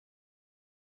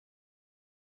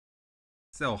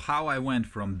So how I went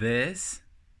from this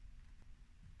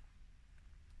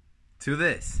to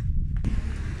this.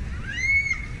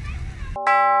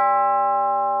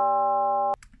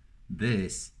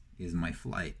 This is my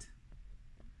flight.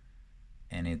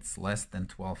 And it's less than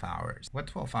 12 hours. What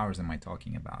 12 hours am I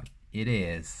talking about? It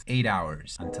is 8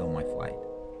 hours until my flight.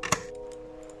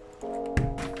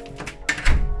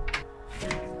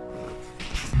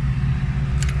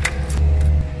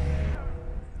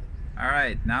 All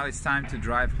right, now it's time to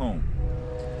drive home.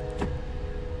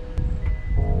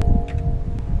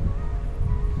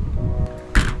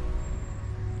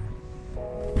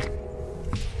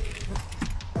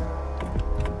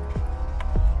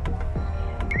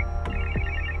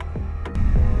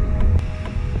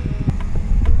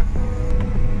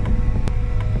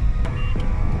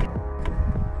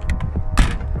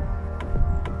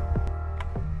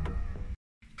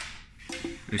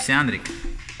 Luciandric.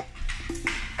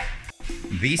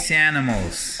 These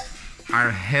animals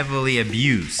are heavily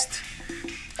abused.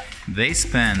 They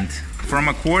spend from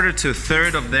a quarter to a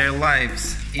third of their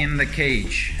lives in the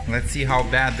cage. Let's see how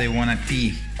bad they want to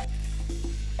pee.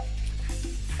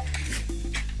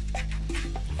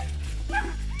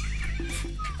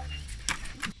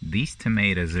 These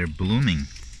tomatoes are blooming.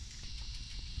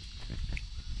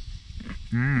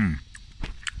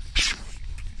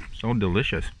 So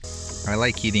delicious. I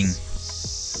like eating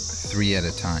 3 at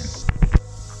a time.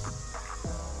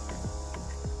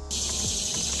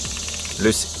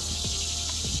 Lucy.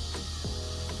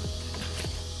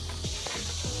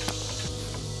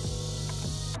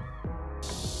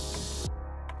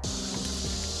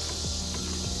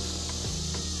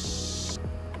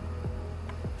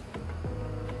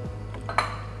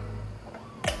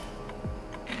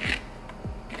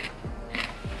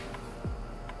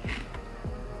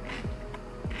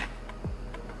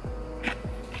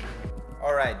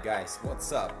 Alright guys,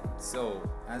 what's up? So,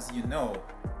 as you know,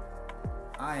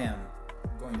 I am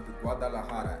going to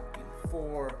Guadalajara in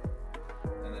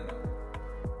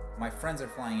my friends are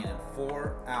flying in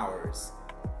 4 hours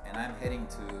and I'm heading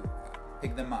to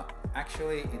pick them up.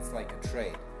 Actually, it's like a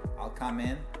trade. I'll come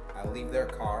in, I'll leave their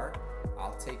car,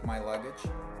 I'll take my luggage,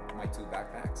 my 2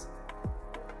 backpacks,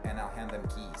 and I'll hand them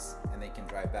keys and they can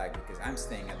drive back because I'm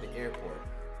staying at the airport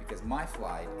because my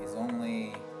flight is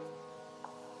only...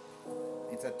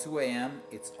 It's at 2 a.m.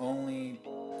 It's only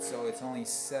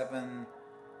 7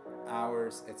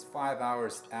 hours. It's 5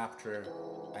 hours after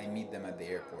I meet them at the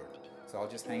airport. So I'll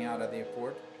just hang out at the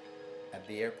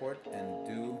airport and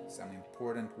do some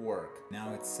important work.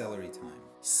 Now it's celery time.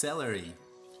 Celery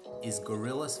is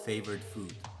Gorilla's favorite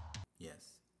food.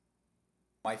 Yes.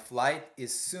 My flight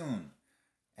is soon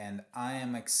and I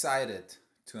am excited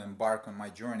to embark on my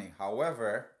journey.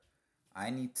 However,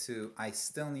 I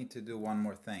still need to do one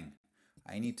more thing.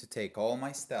 I need to take all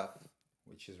my stuff,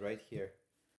 which is right here,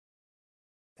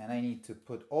 and I need to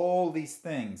put all these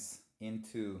things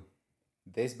into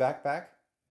this backpack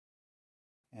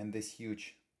and this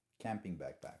huge camping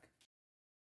backpack.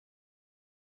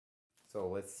 So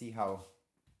let's see how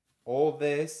all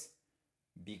this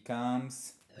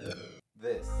becomes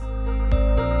this.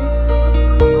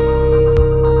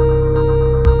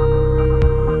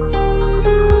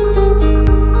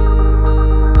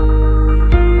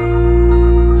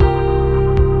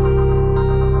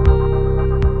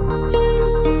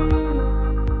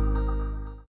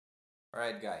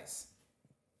 Guys,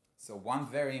 so one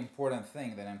very important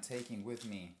thing that I'm taking with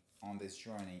me on this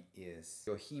journey is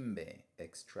yohimbe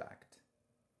extract.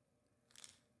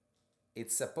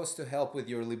 It's supposed to help with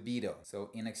your libido.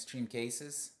 So in extreme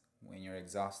cases, when you're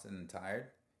exhausted and tired,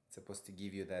 it's supposed to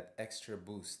give you that extra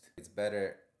boost. It's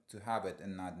better to have it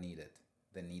and not need it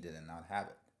than need it and not have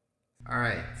it.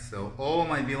 Alright, so all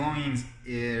my belongings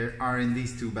are in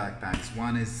these 2 backpacks.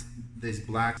 One is this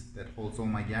black that holds all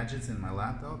my gadgets and my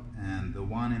laptop, and the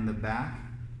one in the back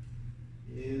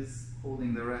is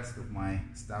holding the rest of my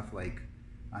stuff like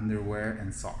underwear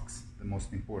and socks, the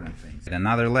most important things. And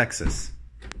another Lexus.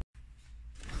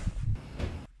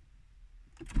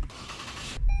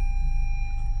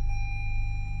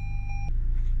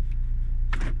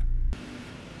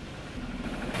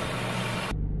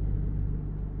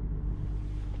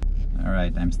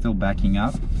 Alright, I'm still backing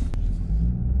up.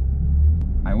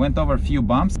 I went over a few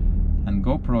bumps and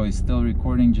GoPro is still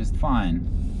recording just fine.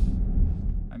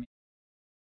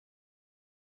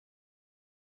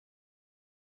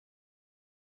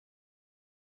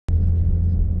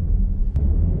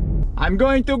 I'm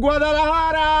going to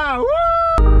Guadalajara! Woo!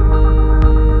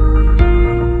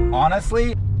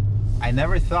 Honestly, I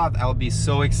never thought I'll be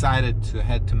so excited to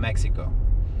head to Mexico.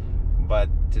 But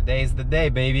today's the day,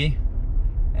 baby.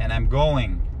 And I'm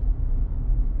going.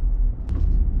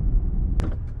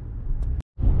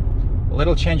 A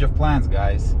little change of plans,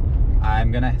 guys.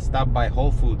 I'm gonna stop by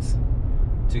Whole Foods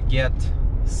to get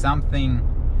something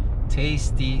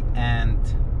tasty and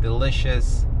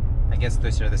delicious. I guess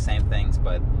those are the same things,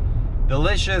 but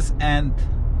delicious and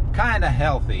kind of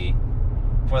healthy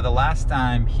for the last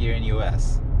time here in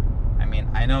US. I mean,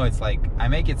 I know it's like, I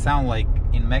make it sound like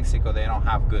in Mexico they don't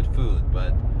have good food,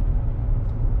 but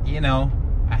you know,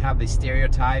 I have the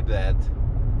stereotype that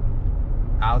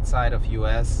outside of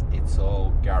US it's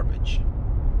all garbage.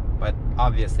 But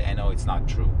obviously I know it's not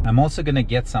true. I'm also gonna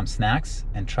get some snacks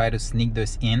and try to sneak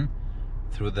those in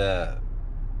through the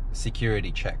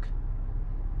security check.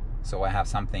 So I have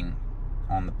something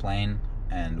on the plane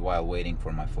and while waiting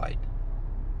for my flight.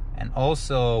 And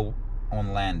also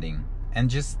on landing. And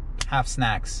just have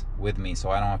snacks with me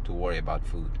so I don't have to worry about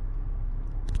food.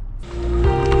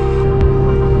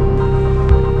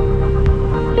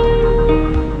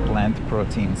 Plant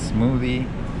protein smoothie.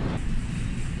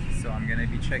 So I'm gonna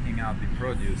be checking out the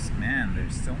produce. Man,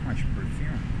 there's so much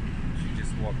perfume. She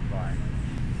just walked by.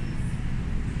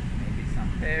 Maybe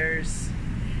some pears.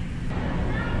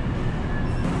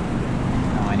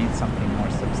 No, I need something more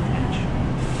substantial.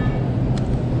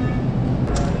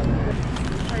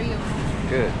 How are you?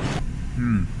 Good.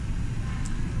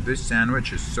 This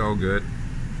sandwich is so good.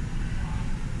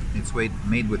 It's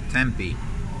made with tempeh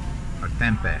or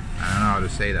tempeh. I don't know how to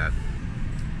say that.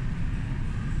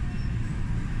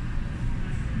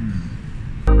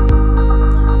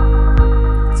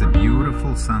 It's a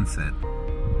beautiful sunset,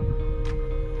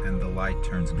 and the light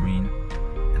turns green,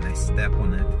 and I step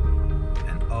on it,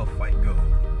 and off I go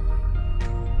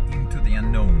into the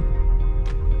unknown.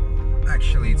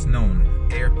 Actually, it's known,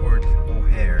 Airport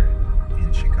O'Hare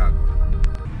in Chicago.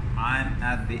 I'm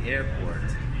at the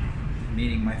airport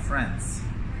meeting my friends,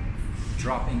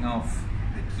 dropping off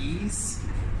the keys,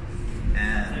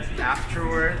 and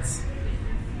afterwards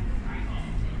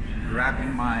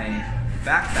grabbing my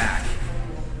backpack,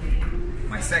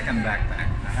 my second backpack.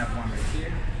 I have one right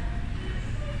here,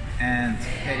 and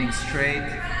heading straight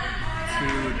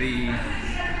to the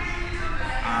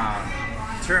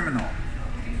terminal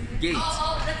gate,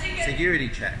 security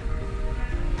check.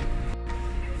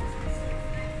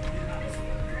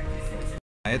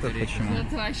 А этот почему?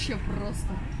 Это вообще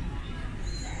просто.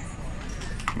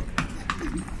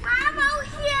 Мама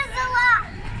урезала!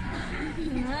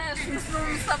 Знаешь, мы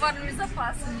с товарными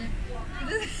запасами.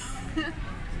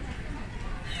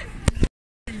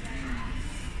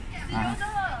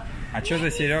 А что за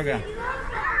Серега?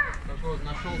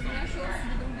 Нашел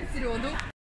себе друга Середу.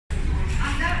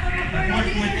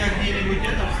 Может быть, где-нибудь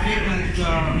это встретим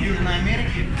в Южной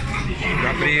Америке? Да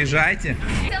приезжайте.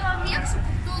 Хотела в Мексику,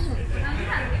 в Тулу. Там не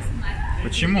надо снимать.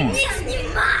 Почему? Не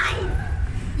снимай!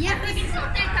 Я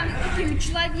повезла там таким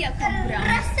человеком прям.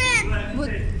 Вот,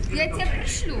 я тебе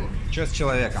пришлю. Что с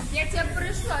человеком? Я тебе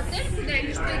пришлю отель туда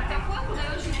или что это такое, куда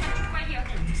я очень хочу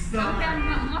поехать. Там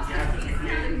прям мастер-класс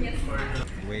надо мне снимать.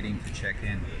 Waiting to check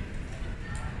in.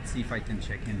 See if I can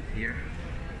check in here.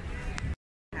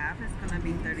 Half is gonna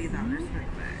be $30 for the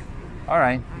bag. All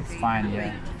right, Okay, it's fine. you Yeah.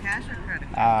 can pay cash or credit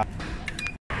card?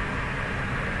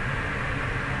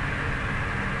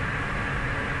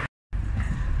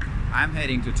 I'm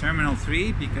heading to Terminal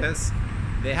 3 because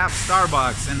they have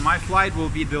Starbucks and my flight will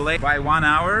be delayed by 1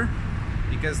 hour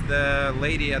because the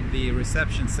lady at the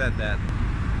reception said that.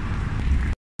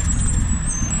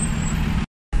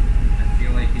 I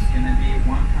feel like it's gonna be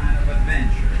one kind of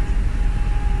adventure.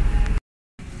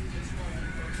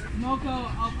 Mocha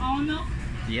of almond milk?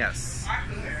 Yes.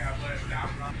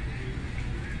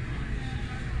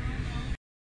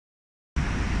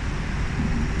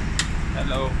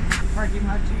 Hello. Parking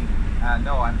lot G?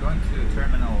 No, I'm going to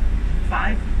Terminal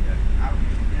 5.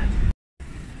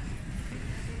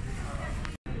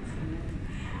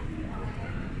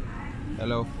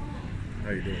 Hello.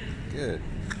 How you doing? Good.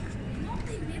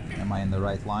 Am I in the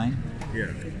right line?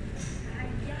 Yeah.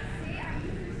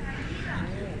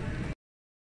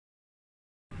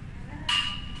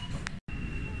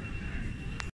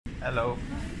 Hello.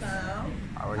 Hello.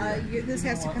 How are you? This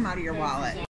has to come out of your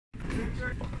wallet.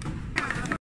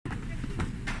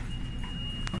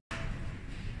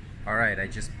 All right, I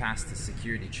just passed the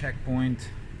security checkpoint.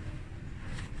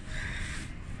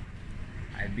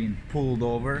 I've been pulled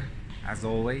over, as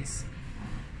always,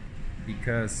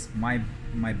 because my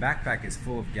backpack is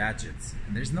full of gadgets,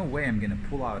 and there's no way I'm gonna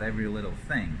pull out every little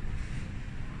thing.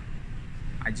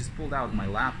 I just pulled out my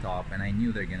laptop, and I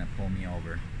knew they're gonna pull me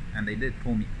over, and they did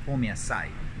pull me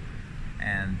aside.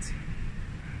 And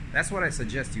that's what I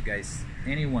suggest you guys,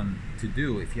 anyone, to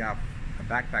do if you have a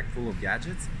backpack full of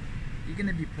gadgets. You're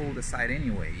gonna be pulled aside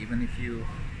anyway, even if you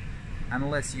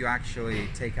unless you actually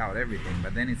take out everything,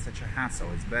 but then it's such a hassle.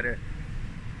 It's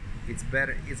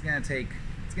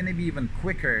gonna be even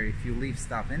quicker if you leave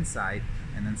stuff inside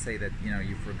and then say that, you know,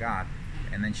 you forgot,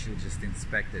 and then she'll just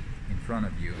inspect it in front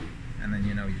of you, and then,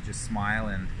 you know, you just smile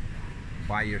and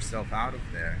buy yourself out of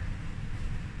there.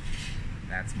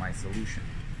 That's my solution.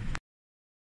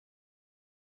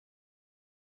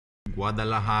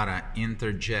 Guadalajara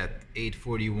Interjet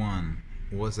 841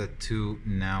 was at 2,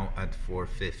 now at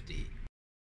 4:50.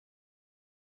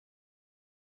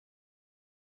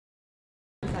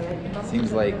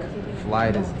 Seems like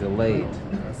flight is delayed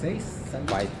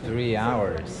by 3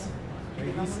 hours.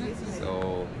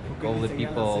 So all the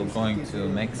people going to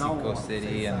Mexico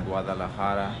City and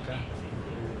Guadalajara.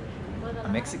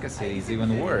 Mexico City is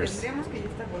even worse. Here.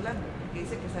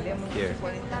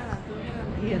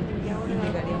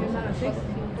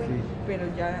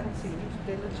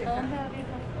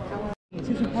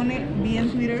 Se supone, vi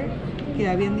en Twitter que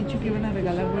habían dicho que iban a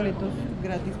regalar boletos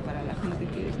gratis para la gente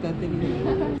que está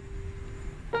teniendo.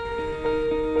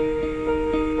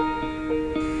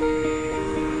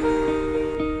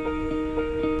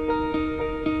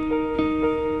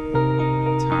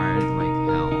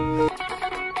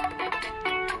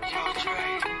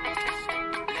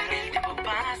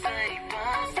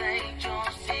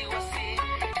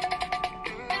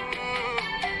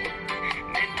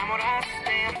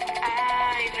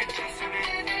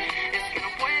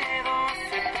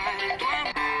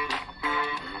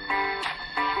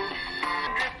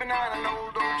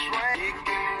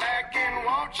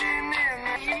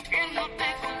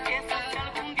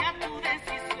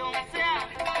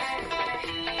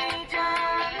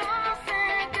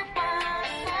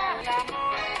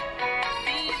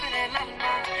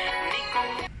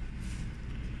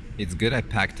 It's good I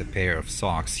packed a pair of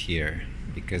socks here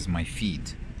because my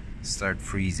feet start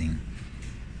freezing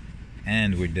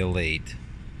and we're delayed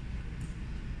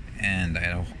and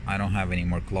I don't have any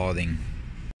more clothing.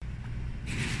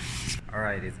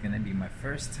 Alright, it's gonna be my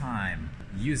first time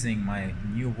using my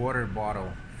new water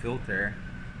bottle filter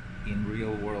in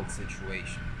real world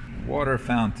situation. Water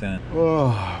fountain.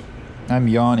 Oh, I'm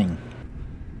yawning.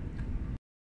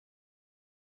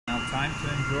 Now time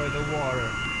to enjoy the water.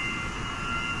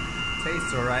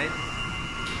 Tastes alright.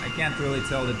 I can't really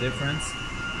tell the difference.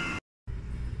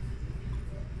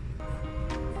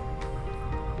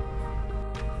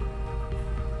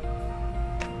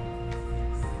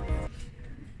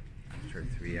 After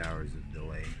 3 hours of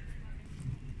delay.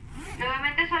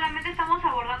 Nuevamente solamente estamos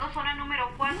abordando zona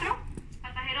número 4.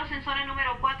 Pasajeros en zona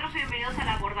número 4, bienvenidos al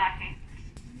abordaje.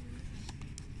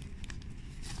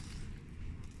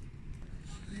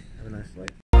 Have a nice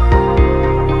flight.